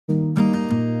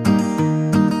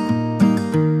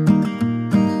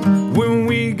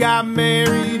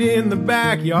the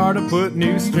backyard to put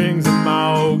new strings in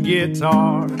my old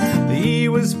guitar. The E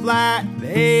was flat, the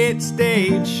A it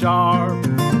stayed sharp.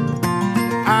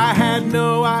 I had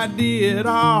no idea at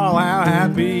all how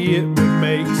happy it would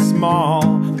make small,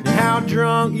 and how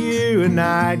drunk you and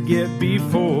I'd get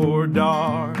before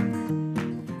dark.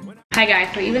 Hi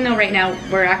guys, so even though right now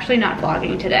we're actually not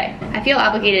vlogging today, I feel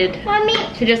obligated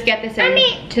to just get this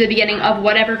in to the beginning of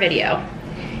whatever video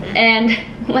and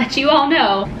let you all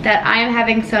know that I am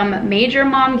having some major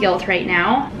mom guilt right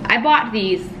now. I bought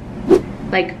these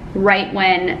like right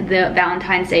when the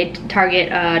Valentine's Day Target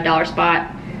dollar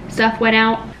spot stuff went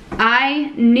out.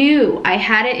 I knew, I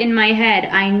had it in my head,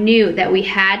 I knew that we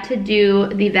had to do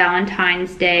the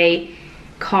Valentine's Day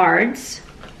cards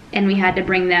and we had to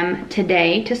bring them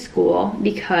today to school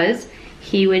because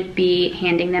he would be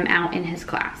handing them out in his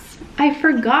class. I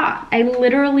forgot, I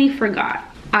literally forgot.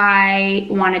 I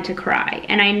wanted to cry.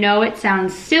 And I know it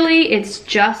sounds silly, it's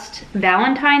just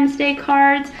Valentine's Day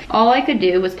cards. All I could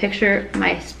do was picture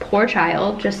my poor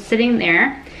child just sitting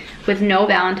there with no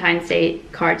Valentine's Day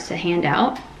cards to hand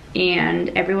out, and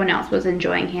everyone else was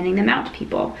enjoying handing them out to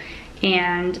people.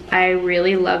 And I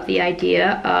really love the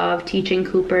idea of teaching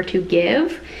Cooper to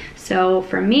give. So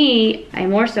for me, I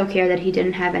more so care that he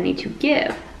didn't have any to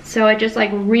give. So it just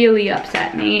like really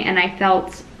upset me, and I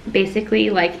felt basically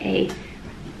like a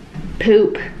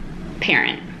poop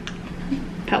parent.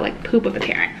 Felt like poop of a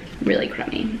parent. Really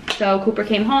crummy. So Cooper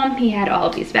came home, he had all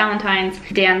of these Valentines.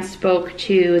 Dan spoke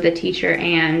to the teacher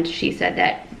and she said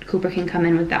that Cooper can come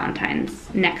in with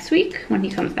Valentine's next week when he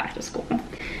comes back to school.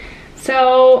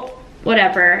 So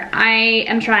whatever, I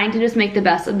am trying to just make the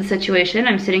best of the situation.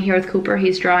 I'm sitting here with Cooper,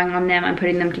 he's drawing on them, I'm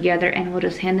putting them together, and we'll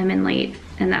just hand them in late,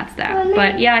 and that's that. Mommy.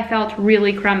 But yeah, I felt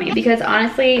really crummy because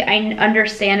honestly, I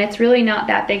understand it's really not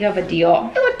that big of a deal.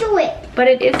 Don't do it. But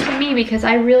it is to me because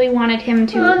I really wanted him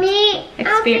to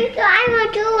experience. I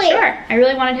want to do it. Sure, I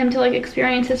really wanted him to like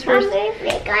experience his first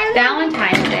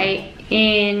Valentine's Day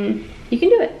in, you can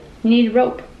do it, you need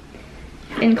rope,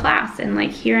 in class, and like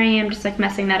here I am just like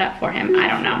messing that up for him. I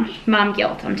don't know, mom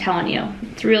guilt, I'm telling you.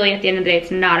 It's really, at the end of the day,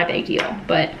 it's not a big deal,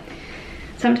 but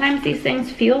sometimes these things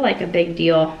feel like a big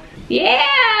deal.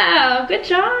 Yeah, good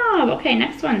job. Okay,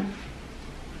 next one.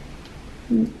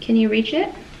 Can you reach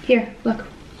it? Here, look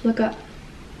up.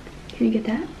 Can you get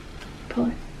that? Pull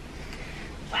it.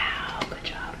 Wow, good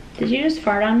job. Did you just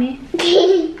fart on me?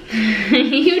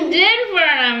 You did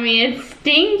fart on me, it's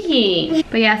stinky.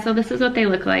 But yeah, so this is what they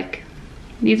look like.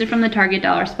 These are from the Target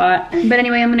dollar spot. But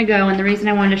anyway, I'm gonna go, and the reason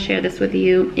I wanted to share this with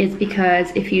you is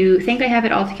because if you think I have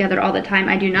it all together all the time,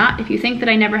 I do not. If you think that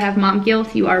I never have mom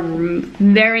guilt, you are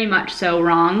very much so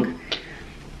wrong.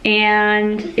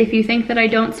 And if you think that I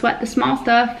don't sweat the small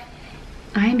stuff,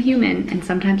 I'm human, and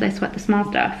sometimes I sweat the small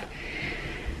stuff.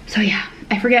 So yeah,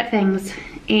 I forget things,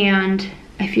 and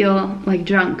I feel like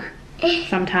drunk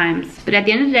sometimes. But at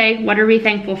the end of the day, what are we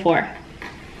thankful for?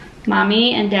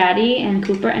 Mommy and Daddy and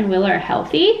Cooper and Willa are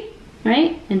healthy,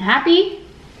 right? And happy.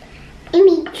 And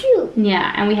me too.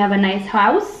 Yeah, and we have a nice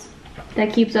house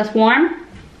that keeps us warm.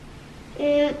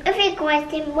 If it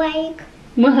wasn't awake.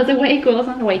 Willa's awake. Willa's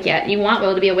not awake yet. You want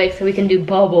Willa to be awake so we can do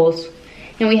bubbles.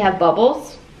 And we have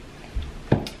bubbles.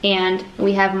 And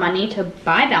we have money to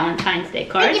buy Valentine's Day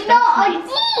cards.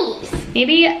 That's nice.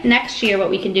 Maybe next year what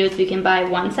we can do is we can buy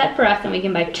one set for us and we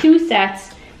can buy 2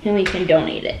 sets and we can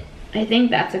donate it. I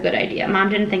think that's a good idea. Mom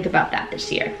didn't think about that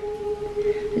this year.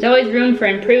 There's always room for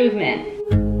improvement.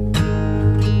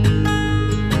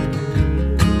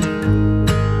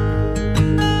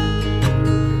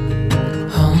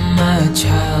 Oh my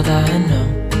child, I know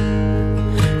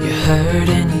you're hurt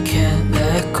and you can't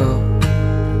let go.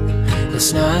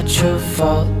 It's not your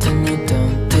fault and you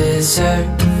don't deserve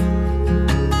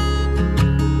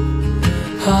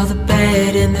all the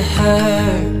bad and the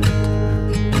hurt.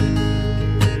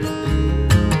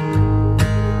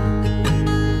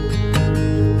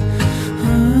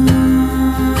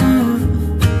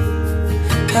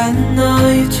 I know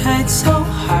you tried so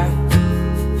hard.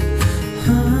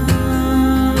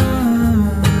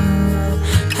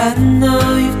 I know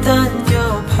you've done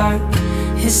your part.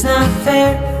 It's not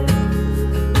fair.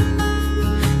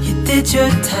 You did your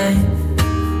time.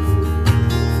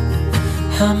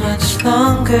 How much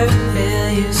longer will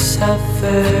you suffer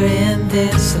in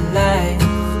this life?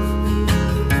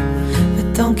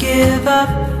 But don't give up.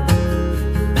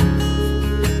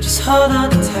 Just hold on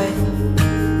tight.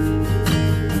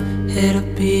 It'll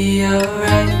be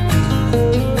alright.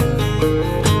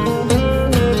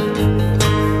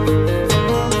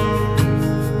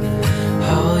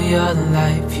 All your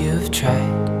life you've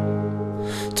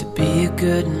tried to be a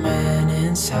good man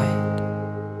inside.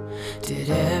 Did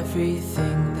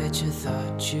everything that that you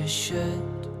thought you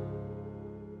should.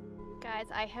 Guys,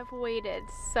 I have waited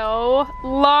so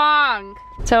long.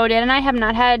 So Dan and I have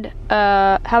not had,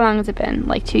 how long has it been?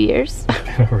 Like 2 years?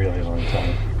 A really long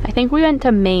time. I think we went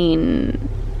to Maine.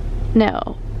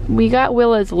 No, we got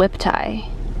Willa's lip tie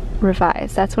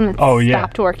revised. That's when it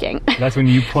stopped working. That's when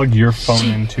you plugged your phone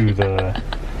into the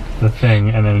thing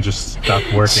and then it just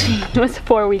stopped working. It was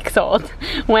 4 weeks old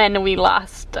when we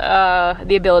lost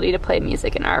the ability to play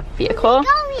music in our vehicle.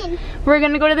 We're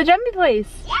gonna go to the jumpy place.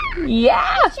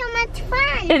 Yeah. It's so much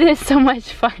fun. It is so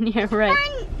much fun, you're right.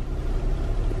 Fun.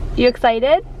 You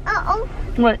excited? Uh-oh.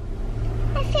 What?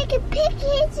 I think the big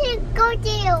kids should go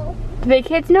there. The big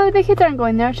kids? No, the big kids aren't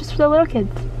going there. It's just for the little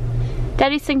kids.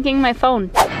 Daddy's syncing my phone.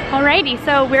 Alrighty,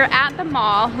 so we're at the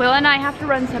mall. Will and I have to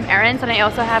run some errands, and I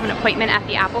also have an appointment at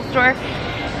the Apple store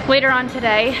later on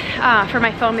today for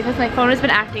my phone, because my phone has been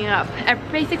acting up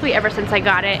basically ever since I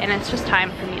got it, and it's just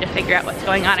time for me to figure out what's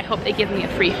going on. I hope they give me a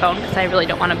free phone because I really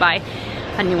don't want to buy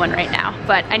a new one right now.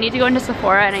 But I need to go into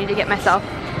Sephora and I need to get myself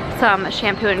some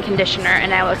shampoo and conditioner,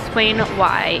 and I will explain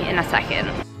why in a second.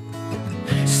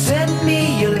 Send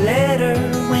me your letter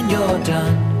when you're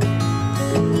done.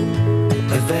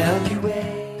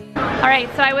 Evaluate. Alright,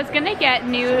 so I was gonna get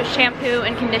new shampoo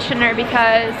and conditioner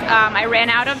because I ran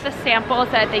out of the samples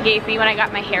that they gave me when I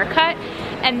got my hair cut.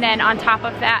 And then on top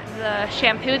of that, the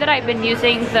shampoo that I've been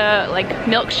using, the like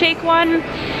milkshake one,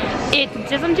 it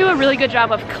doesn't do a really good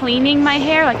job of cleaning my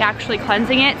hair, like actually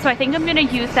cleansing it. So I think I'm gonna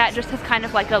use that just as kind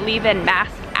of like a leave-in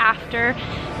mask after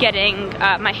getting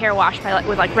my hair washed by,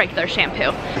 with like regular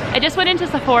shampoo. I just went into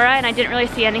Sephora and I didn't really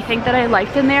see anything that I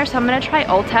liked in there, so I'm gonna try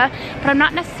Ulta, but I'm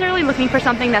not necessarily looking for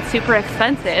something that's super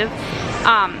expensive.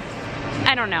 I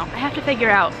don't know, I have to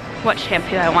figure out what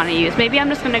shampoo I wanna use. Maybe I'm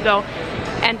just gonna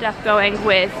end up going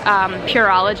with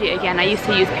Pureology again. I used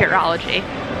to use Pureology.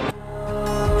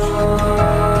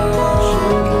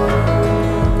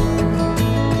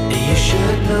 You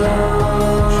should know.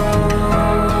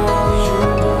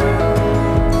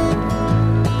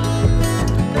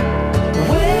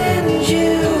 When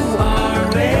you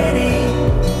are ready,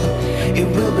 it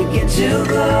will begin to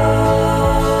glow.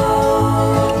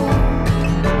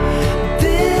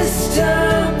 This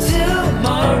time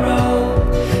tomorrow,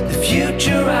 the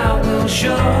future I will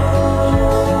show.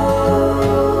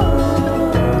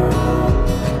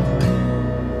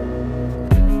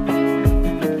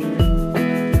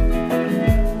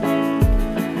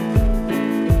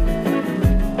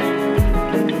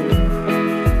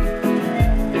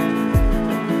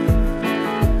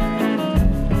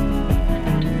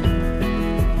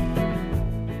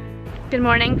 Good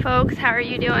morning, folks. How are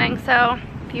you doing? So, a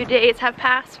few days have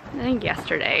passed. I think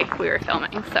yesterday we were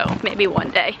filming, so maybe one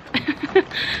day.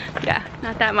 Yeah,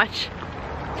 not that much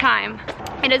time.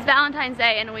 It is Valentine's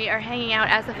Day and we are hanging out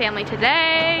as a family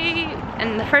today.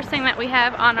 And the first thing that we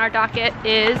have on our docket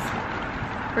is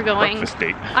we're going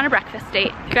on a breakfast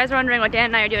date. If you guys are wondering what Dan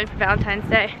and I are doing for Valentine's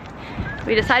Day,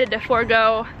 we decided to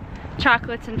forego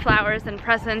chocolates and flowers and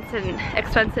presents and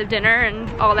expensive dinner and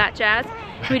all that jazz.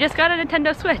 We just got a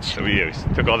Nintendo Switch. So we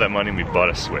took all that money and we bought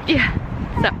a Switch. Yeah,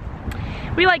 so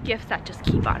we like gifts that just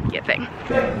keep on giving. I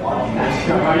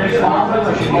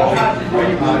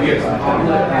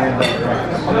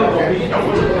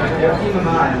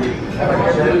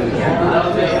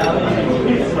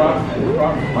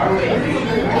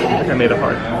made a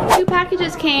heart. 2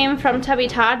 packages came from Tubby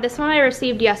Todd. This one I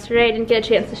received yesterday. I didn't get a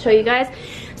chance to show you guys.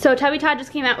 So Tubby Todd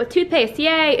just came out with toothpaste.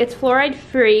 Yay! It's fluoride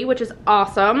free, which is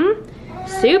awesome.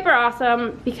 Super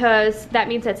awesome, because that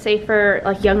means it's safe for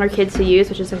like younger kids to use,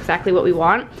 which is exactly what we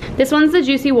want. This one's the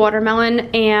Juicy Watermelon,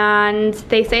 and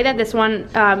they say that this one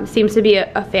seems to be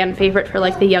a fan favorite for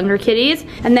like the younger kiddies.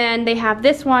 And then they have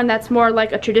this one that's more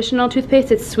like a traditional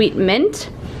toothpaste. It's Sweet Mint,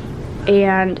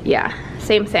 and yeah,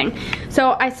 same thing.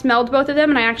 So I smelled both of them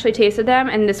and I actually tasted them,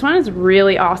 and this one is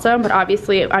really awesome, but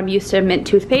obviously I'm used to mint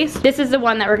toothpaste. This is the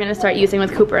one that we're gonna start using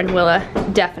with Cooper and Willa,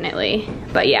 definitely.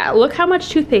 But yeah, look how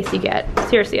much toothpaste you get.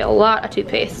 Seriously, a lot of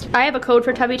toothpaste. I have a code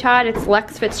for Tubby Todd. It's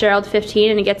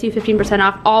LEXF15, and it gets you 15%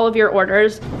 off all of your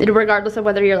orders, regardless of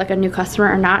whether you're like a new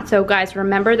customer or not. So guys,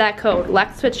 remember that code,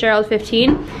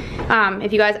 LEXF15.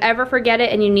 If you guys ever forget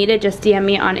it and you need it, just DM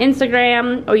me on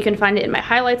Instagram, or you can find it in my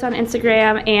highlights on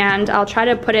Instagram, and I'll try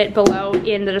to put it below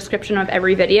in the description of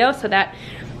every video so that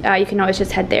you can always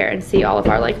just head there and see all of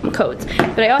our like codes.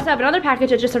 But I also have another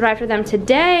package that just arrived for them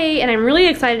today, and I'm really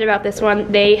excited about this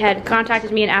one. They had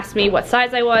contacted me and asked me what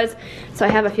size I was, so I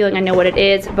have a feeling I know what it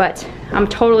is, but I'm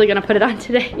totally gonna put it on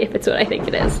today if it's what I think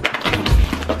it is.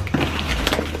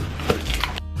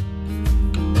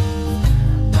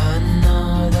 I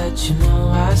know that you know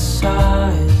I saw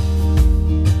it.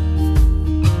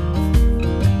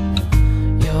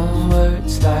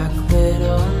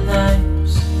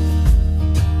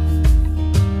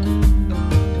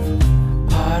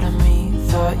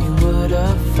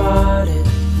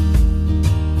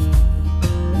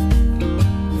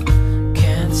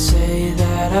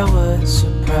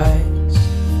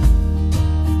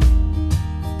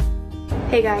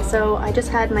 so I just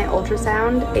had my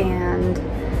ultrasound, and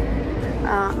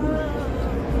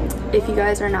if you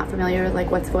guys are not familiar with like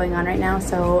what's going on right now,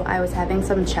 so I was having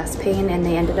some chest pain and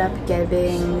they ended up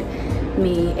giving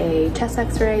me a chest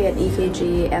x-ray, an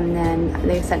EKG, and then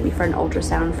they sent me for an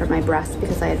ultrasound for my breast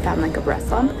because I had found like a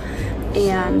breast lump.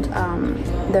 And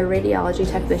the radiology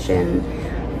technician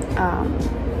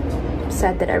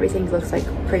said that everything looks like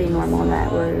pretty normal and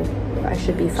that I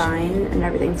should be fine and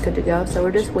everything's good to go. So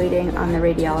we're just waiting on the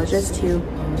radiologist to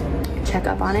check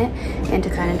up on it and to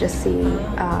kind of just see,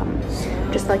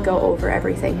 just like go over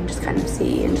everything and just kind of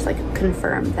see and just like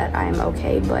confirm that I'm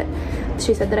okay. But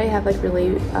she said that I have like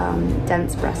really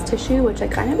dense breast tissue, which I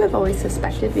kind of have always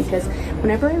suspected, because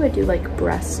whenever I would do like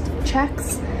breast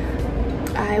checks,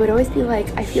 I would always be like,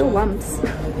 I feel lumps.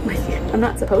 Like, I'm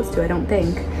not supposed to, I don't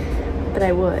think, but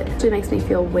I would. It makes me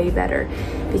feel way better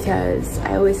because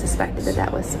I always suspected that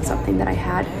that was something that I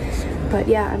had. But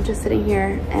yeah, I'm just sitting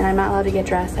here and I'm not allowed to get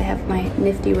dressed. I have my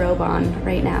nifty robe on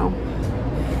right now.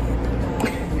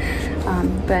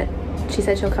 But she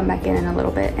said she'll come back in a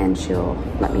little bit and she'll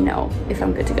let me know if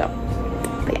I'm good to go.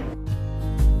 But yeah.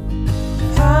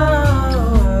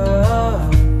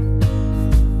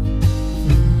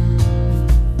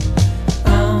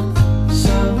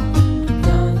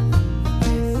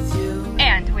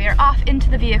 Into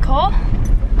the vehicle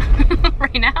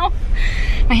right now.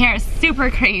 My hair is super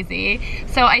crazy.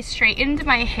 So I straightened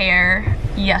my hair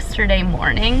yesterday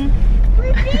morning.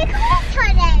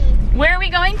 Where are we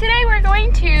going today? We're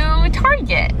going to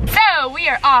Target. So we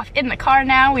are off in the car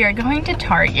now. We are going to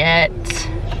Target.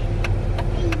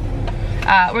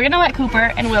 We're gonna let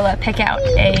Cooper and Willa pick out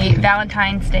a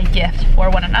Valentine's Day gift for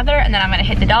one another, and then I'm gonna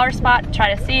hit the dollar spot to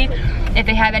try to see if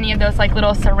they have any of those like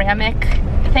little ceramic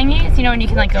thingies, you know, when you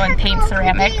can like go and paint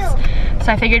ceramics.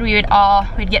 So I figured we'd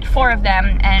get 4 of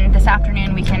them, and this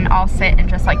afternoon we can all sit and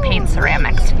just like paint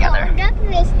ceramics together.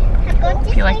 I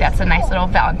feel like that's a nice little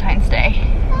Valentine's Day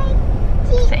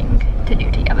thing to do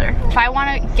together. If I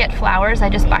want to get flowers, I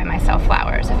just buy myself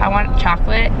flowers. If I want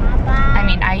chocolate, I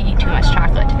mean, I eat too much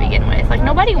chocolate to begin with. Like,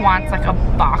 nobody wants like a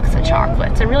box of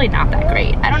chocolates. They're really not that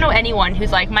great. I don't know anyone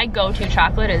who's like, my go-to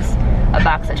chocolate is a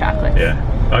box of chocolates. Yeah.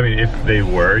 I mean, if they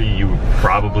were, you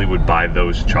probably would buy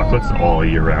those chocolates all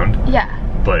year round. Yeah.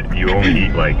 But you only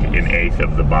eat like an 1/8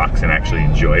 of the box and actually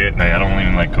enjoy it. And I don't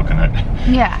even like coconut.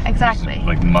 Yeah, exactly. Just,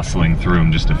 like muscling through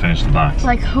them just to finish the box.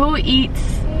 Like, who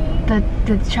eats the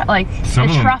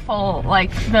truffle,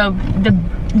 like the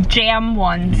jam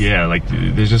ones? Yeah, like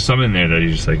there's just some in there that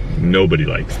you just like nobody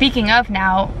likes. Speaking of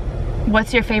now,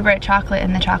 what's your favorite chocolate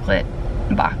in the chocolate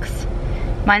box?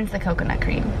 Mine's the coconut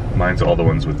cream. Mine's all the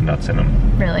ones with nuts in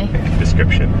them. Really?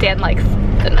 Description. Dan likes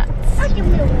the nuts.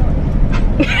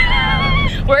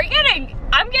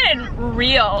 I'm getting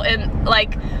real, and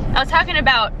like, I was talking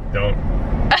about. Don't.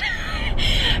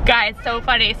 Guys, so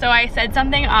funny. So I said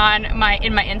something on in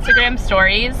my Instagram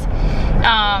stories.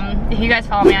 If you guys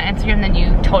follow me on Instagram, then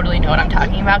you totally know what I'm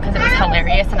talking about, because it was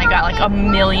hilarious and I got like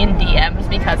 1,000,000 DMs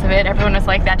because of it. Everyone was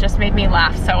like, that just made me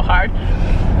laugh so hard.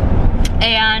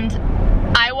 And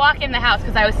I walk in the house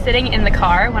because I was sitting in the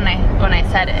car when I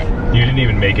said it. You didn't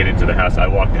even make it into the house. I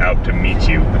walked out to meet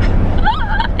you.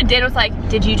 Dan was like,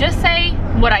 did you just say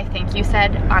what I think you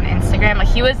said on Instagram? Like,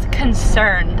 he was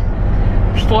concerned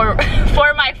for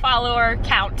my follower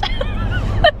count.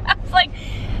 I was like,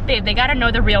 babe, they gotta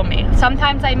know the real me.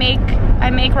 Sometimes I make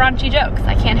raunchy jokes.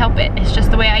 I can't help it. It's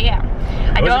just the way I am.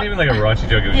 It wasn't even like a raunchy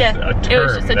joke. It was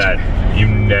just a term that you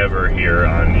never hear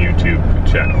on YouTube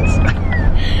channels.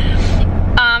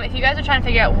 If you guys are trying to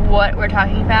figure out what we're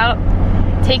talking about,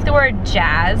 take the word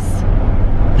jazz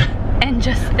and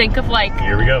just think of like,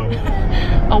 here we go,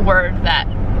 a word that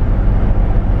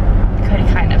could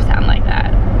kind of sound like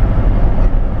that.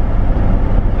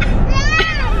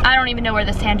 I don't even know where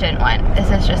this tangent went. This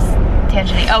is just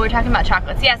tangenting. Oh, we're talking about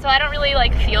chocolates. Yeah, so I don't really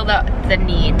like feel the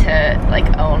need to like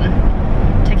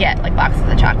to get like boxes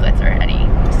of chocolates or any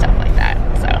stuff like that.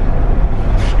 So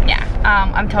yeah,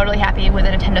 I'm totally happy with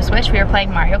the Nintendo Switch. We were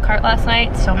playing Mario Kart last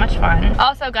night. So much fun.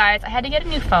 Also, guys, I had to get a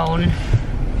new phone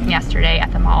yesterday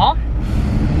at the mall.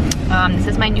 This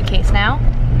is my new case now.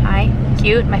 Hi,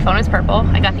 cute. My phone is purple.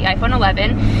 I got the iPhone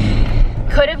 11.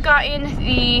 Could have gotten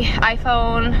the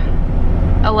iPhone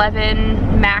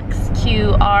 11 Max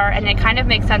QR, and it kind of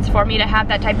makes sense for me to have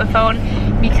that type of phone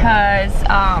because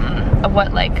of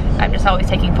what, like, I'm just always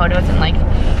taking photos and like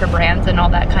for brands and all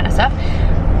that kind of stuff.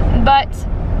 But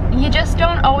you just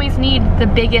don't always need the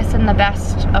biggest and the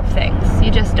best of things.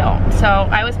 You just don't. So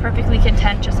I was perfectly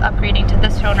content just upgrading to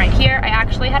this phone right here. I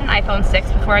actually had an iPhone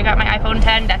 6 before I got my iPhone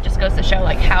 10. That just goes to show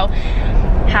like how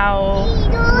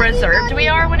reserved we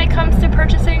are when it comes to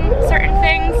purchasing certain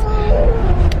things.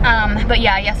 But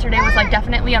yeah, yesterday was like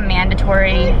definitely a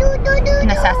mandatory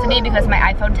necessity because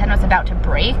my iPhone 10 was about to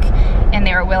break and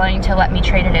they were willing to let me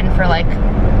trade it in for like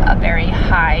a very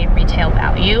high retail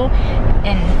value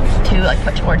and to like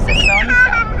put towards this phone. So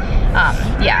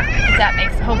yeah,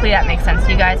 hopefully that makes sense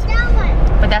to you guys.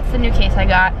 But that's the new case I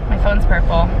got. My phone's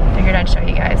purple. Figured I'd show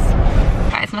you guys.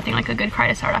 Guys, nothing like a good cry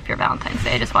to start off your Valentine's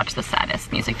Day. I just watched the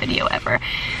saddest music video ever.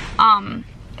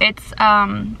 It's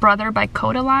Brother by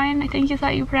Kodaline, I think is how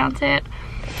you pronounce it.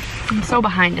 I'm so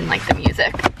behind in like the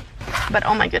music. But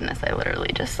oh my goodness, I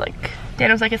literally just like,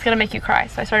 Dan was like, it's gonna make you cry.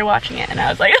 So I started watching it and I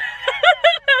was like,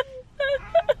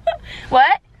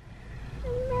 what?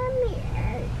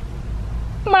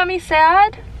 Mommy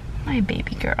sad? My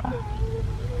baby girl.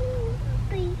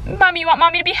 Mommy, you want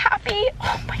mommy to be happy?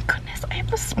 Oh my goodness, I am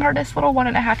the smartest little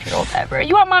 1.5-year-old ever.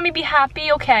 You want mommy to be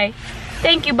happy? Okay.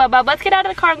 Thank you, Bubba. Let's get out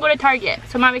of the car and go to Target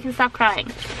so mommy can stop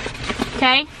crying.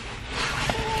 Okay?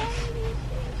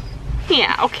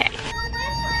 Yeah, okay.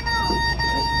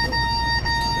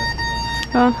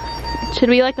 Should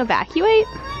we like evacuate?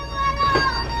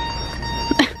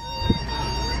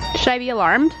 Should I be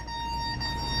alarmed?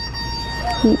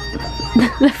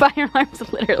 The fire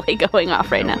alarm's literally going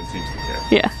off right now. No one seems to care.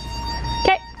 Yeah.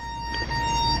 Okay.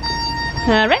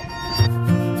 All right.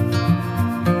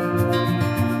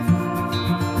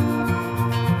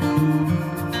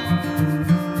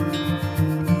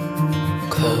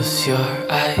 Close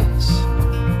your eyes.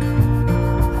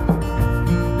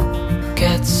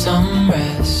 Get some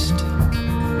rest.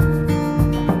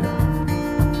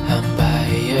 I'm by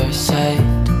your side.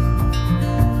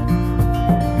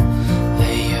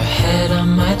 Lay your head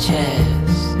on my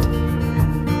chest.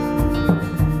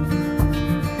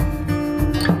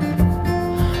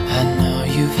 I know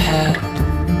you've had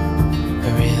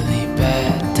a really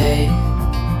bad day.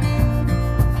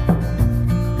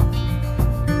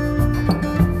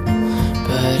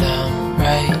 But I'm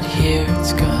right here,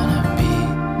 it's gonna be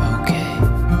okay.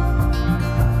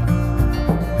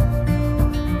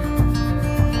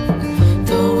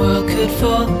 The world could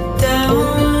fall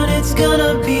down, it's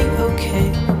gonna be okay.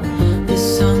 The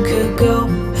sun could go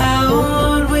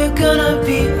out, we're gonna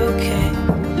be okay.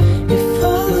 If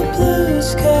all the blue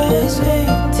skies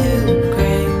fade to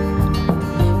gray,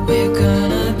 we're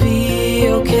gonna be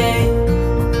okay.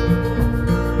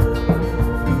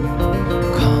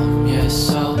 Calm your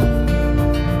soul.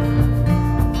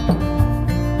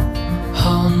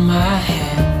 Hold my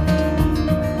hand.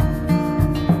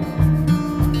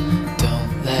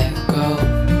 Don't let go.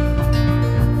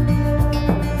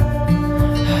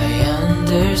 I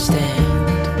understand.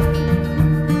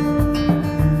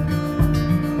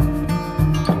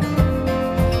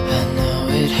 I know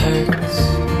it hurts.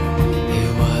 It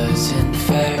wasn't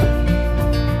fair.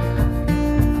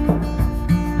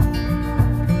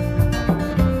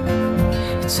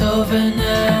 It's over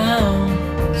now,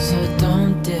 so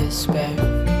don't despair.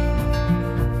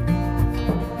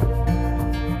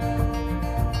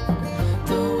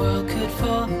 The world could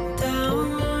fall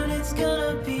down, it's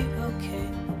gonna be okay.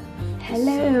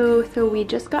 Hello, so we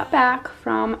just got back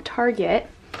from Target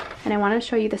and I want to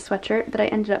show you the sweatshirt that I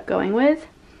ended up going with.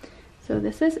 So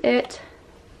this is it.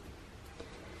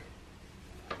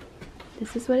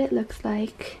 This is what it looks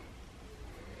like.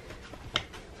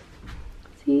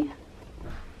 See?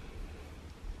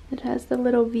 It has the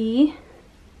little V.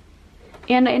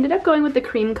 And I ended up going with the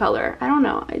cream color. I don't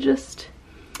know,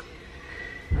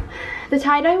 the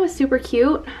tie-dye was super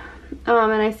cute.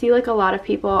 And I see like a lot of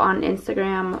people on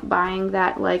Instagram buying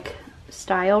that like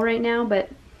style right now, but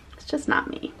it's just not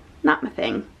me, not my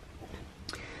thing.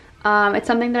 It's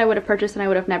something that I would have purchased and I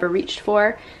would have never reached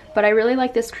for, but I really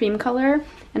like this cream color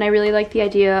and I really like the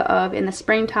idea of in the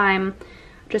springtime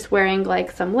just wearing like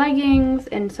some leggings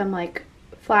and some like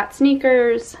flat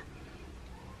sneakers,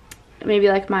 maybe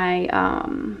like my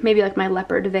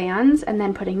leopard Vans, and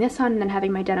then putting this on and then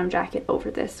having my denim jacket over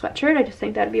this sweatshirt. I just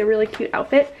think that'd be a really cute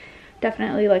outfit.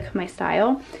 Definitely like my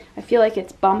style. I feel like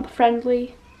it's bump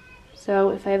friendly, so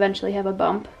if I eventually have a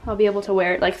bump, I'll be able to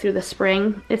wear it like through the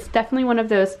spring. It's definitely one of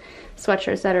those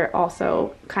sweatshirts that are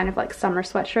also kind of like summer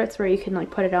sweatshirts where you can like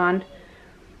put it on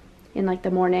in like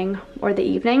the morning or the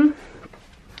evening.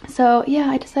 So yeah,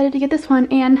 I decided to get this one,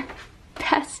 and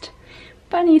best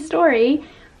funny story,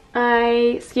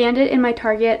 I scanned it in my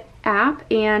Target app,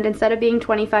 and instead of being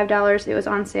 $25, it was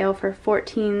on sale for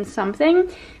 14 something.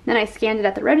 Then I scanned it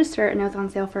at the register and it was on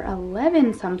sale for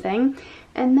 11 something.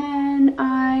 And then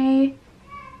I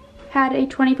had a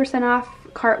 20% off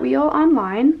cartwheel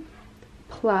online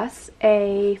plus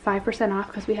a 5% off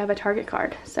because we have a Target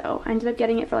card. So I ended up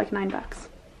getting it for like $9.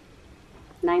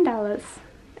 $9.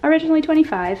 Originally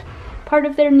 $25. Part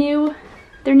of their new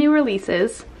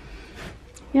releases.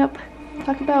 Yep.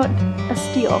 Talk about a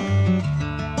steal.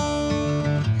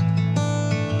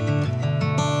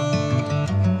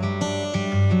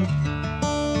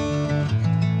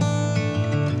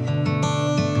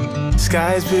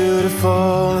 Sky's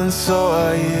beautiful and so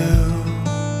are you.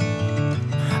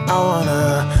 I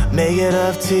wanna make it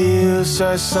up to you,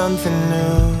 start something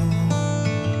new.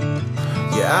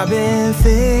 Yeah, I've been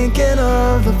thinking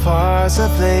of the parts I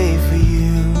played for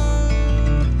you,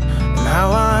 and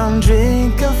how I'm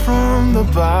drinking from the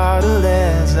bottle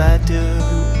as I do.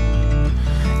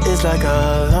 It's like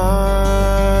a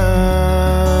long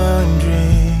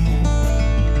dream.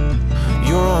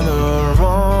 You're on the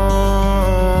wrong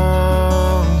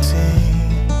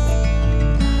team.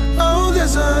 Oh,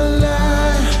 there's a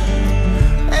light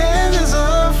and there's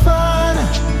a fire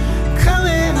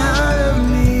coming out of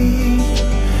me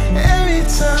every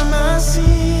time I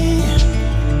see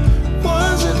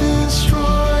one's a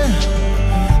destroyer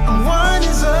and one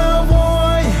is a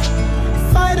warrior,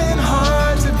 fighting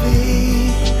hard to be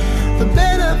the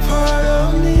better part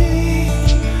of me,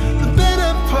 the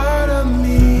better part of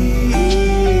me,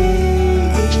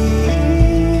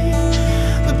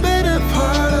 the better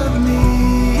part of me.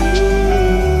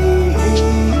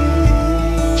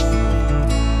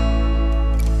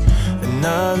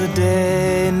 Another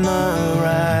day, another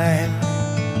rhyme,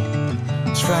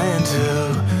 trying to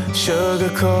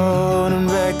sugarcoat and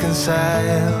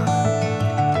reconcile,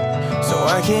 so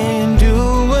I can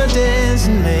do a dance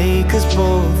and make us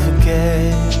both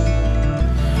forget,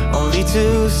 only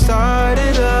to start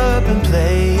it up and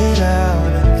play it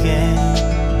out again.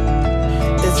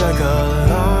 It's like a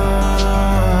long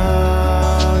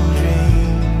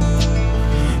dream.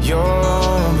 You're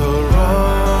on the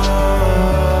wrong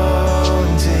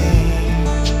team.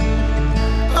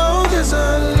 Oh, there's a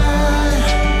light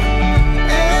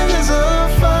and there's a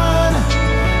fire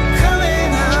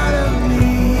coming out of me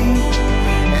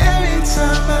every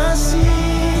time I see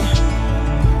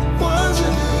one's a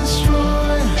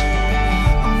destroyer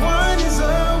and one is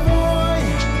a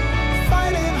warrior,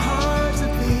 fighting hard to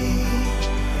be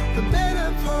the better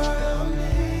part of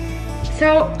me. So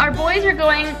our boys are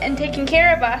going and taking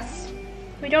care of us.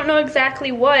 We don't know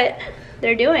exactly what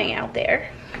they're doing out there.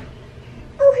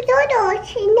 Oh, Dodo,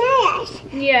 she nice.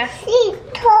 Yeah. She's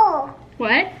tall.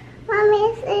 What?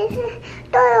 Mommy says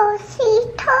Dodo, she's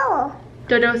tall.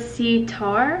 Dodo's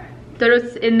sitar?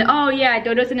 Dodo's in, oh yeah,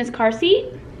 Dodo's in his car seat?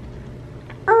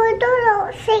 Oh,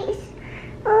 Dodo, she's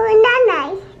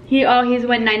nice. He's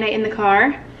went night-night in the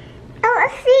car. Oh,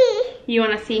 see. You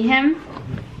wanna see him?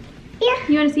 Yeah.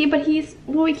 You wanna see, but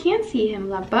well, we can't see him,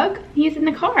 love bug. He's in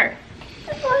the car.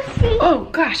 Oh, see. Oh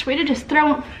gosh, way to just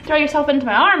throw yourself into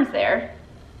my arms there.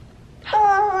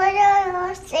 Oh,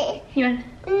 Dodo, see. You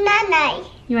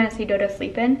wanna see Dodo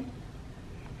sleeping?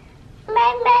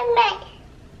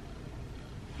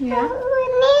 Yeah.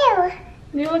 Oh,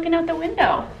 You're looking out the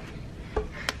window.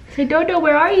 Say, Dodo,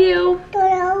 where are you?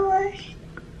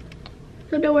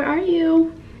 Dodo, where are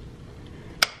you?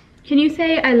 Can you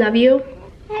say, I love you?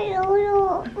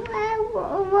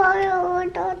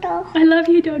 Dodo. I love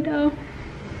you, Dodo.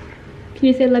 Can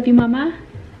you say, love you, Mama?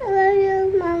 I love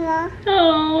you, Mama.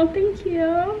 Oh, thank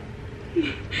you.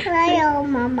 Hello,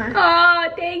 Mama. Oh,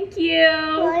 thank you.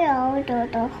 Hello,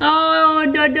 Dodo. Oh,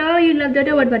 Dodo, you love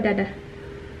Dodo. What about Dada?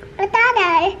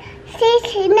 Dada,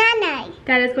 she's nice.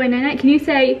 Dada's going night-night. Can you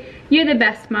say, you're the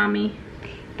best mommy?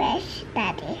 Best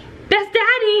daddy. Best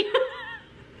daddy.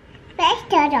 Best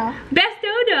Dodo. Best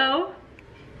Dodo.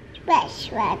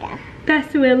 Best Willa.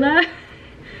 Best Willa.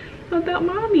 What about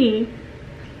mommy?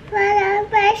 Willa,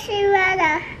 best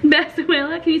Willa. Best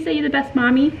Willa. Can you say you're the best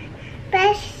mommy?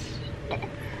 Best.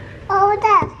 Oh,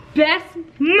 that. Best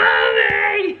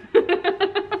mommy.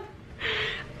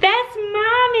 Best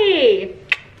mommy.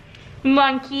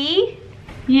 Monkey.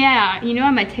 Yeah, you know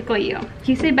I'm gonna tickle you. Can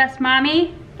you say best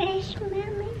mommy? Best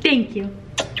mommy. Thank you.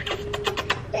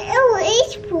 Oh,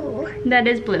 it's blue. That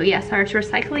is blue. Yes, our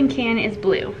recycling can is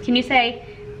blue. Can you say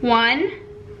 1,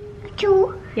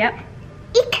 2, yep.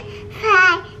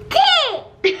 5,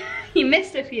 10. You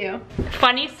missed a few.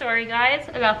 Funny story, guys,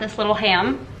 about this little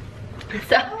ham.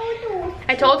 So,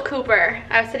 I told Cooper,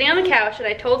 I was sitting on the couch and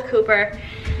I told Cooper,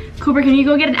 Cooper, can you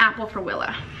go get an apple for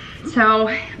Willa? So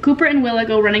Cooper and Willa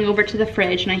go running over to the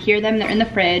fridge, and I hear them, they're in the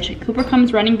fridge. Cooper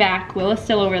comes running back, Willa's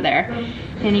still over there.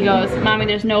 And he goes, Mommy,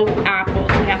 there's no apples,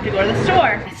 we have to go to the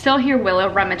store. I still hear Willa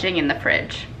rummaging in the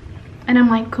fridge. And I'm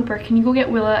like, Cooper, can you go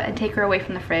get Willa and take her away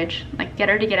from the fridge? Like, get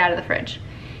her to get out of the fridge.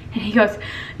 And he goes,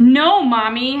 no,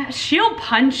 Mommy, she'll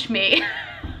punch me.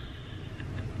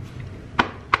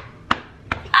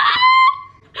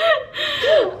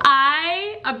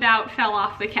 I about fell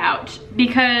off the couch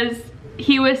because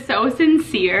he was so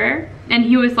sincere and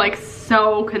he was like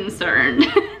so concerned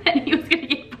that he was gonna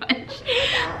get punched.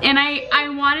 And I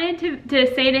wanted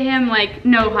to say to him like,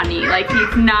 no honey, like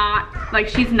he's not, like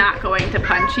she's not going to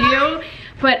punch you.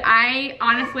 But I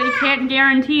honestly can't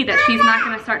guarantee that she's not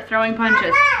gonna start throwing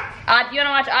punches. You wanna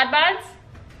watch Odd Buds?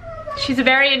 She's a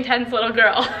very intense little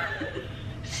girl.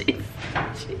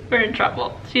 We're in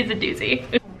trouble. She's a doozy.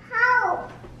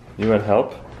 Help! You want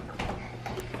help?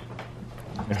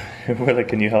 Willa,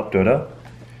 can you help Dodo?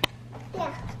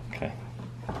 Yeah. Okay.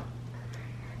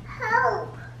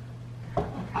 Help!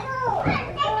 Help!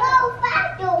 Go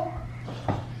faster!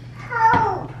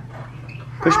 Help!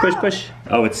 Push, push, push.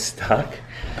 Oh, it's stuck?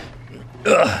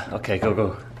 Ugh. Okay, go,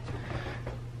 go.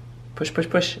 Push, push,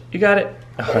 push. You got it.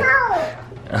 Help!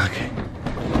 Okay.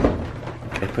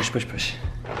 Okay, push, push, push.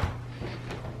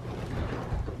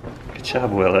 Good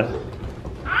job, Willa.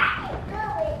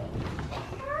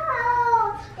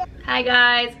 Hi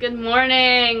guys, good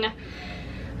morning.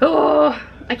 Oh,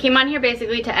 I came on here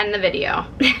basically to end the video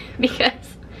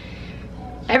because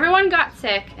everyone got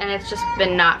sick and it's just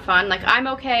been not fun. Like I'm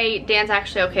okay, Dan's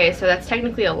actually okay, so that's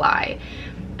technically a lie.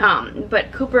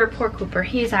 But Cooper, poor Cooper,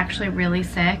 he's actually really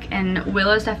sick and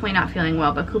Willa's definitely not feeling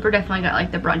well, but Cooper definitely got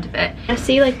like the brunt of it.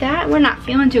 See, like that, we're not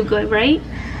feeling too good, right?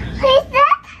 Who's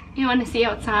that? You want to see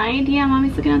outside? Yeah,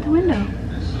 Mommy's looking out the window.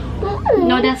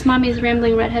 No, that's Mommy's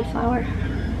rambling redhead flower.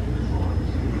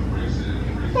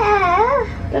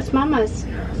 Yeah. That's Mama's.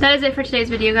 That is it for today's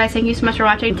video, guys. Thank you so much for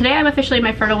watching. Today I'm officially in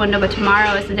my fertile window, but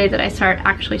tomorrow is the day that I start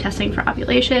actually testing for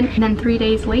ovulation. And then 3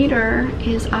 days later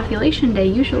is ovulation day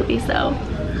usually, so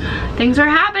things are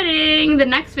happening. The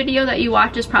next video that you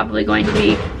watch is probably going to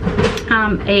be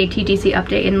a TTC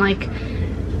update, and like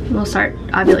we'll start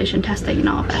ovulation testing and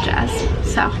all of that jazz.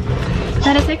 So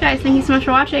that is it, guys. Thank you so much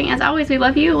for watching. As always, we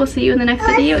love you. We'll see you in the next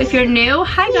video. If you're new,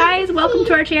 hi guys, welcome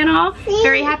to our channel.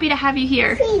 Very happy to have you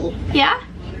here. Yeah?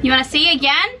 You want to see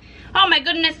again? Oh my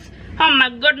goodness. Oh my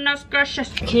goodness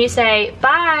gracious. Can you say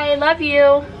bye, love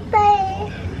you?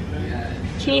 Bye.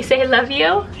 Can you say love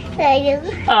you? Bye.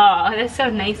 Oh, that's so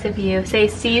nice of you. Say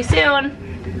see you soon.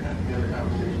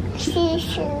 See you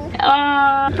soon.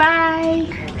 Oh, bye.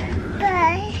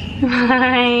 Bye.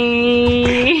 Bye.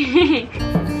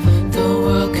 The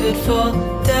world could fall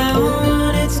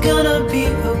down, it's gonna be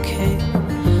okay.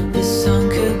 The sun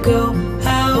could go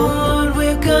out,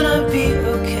 we're gonna be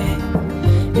okay.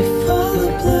 If all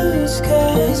the blue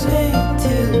skies fade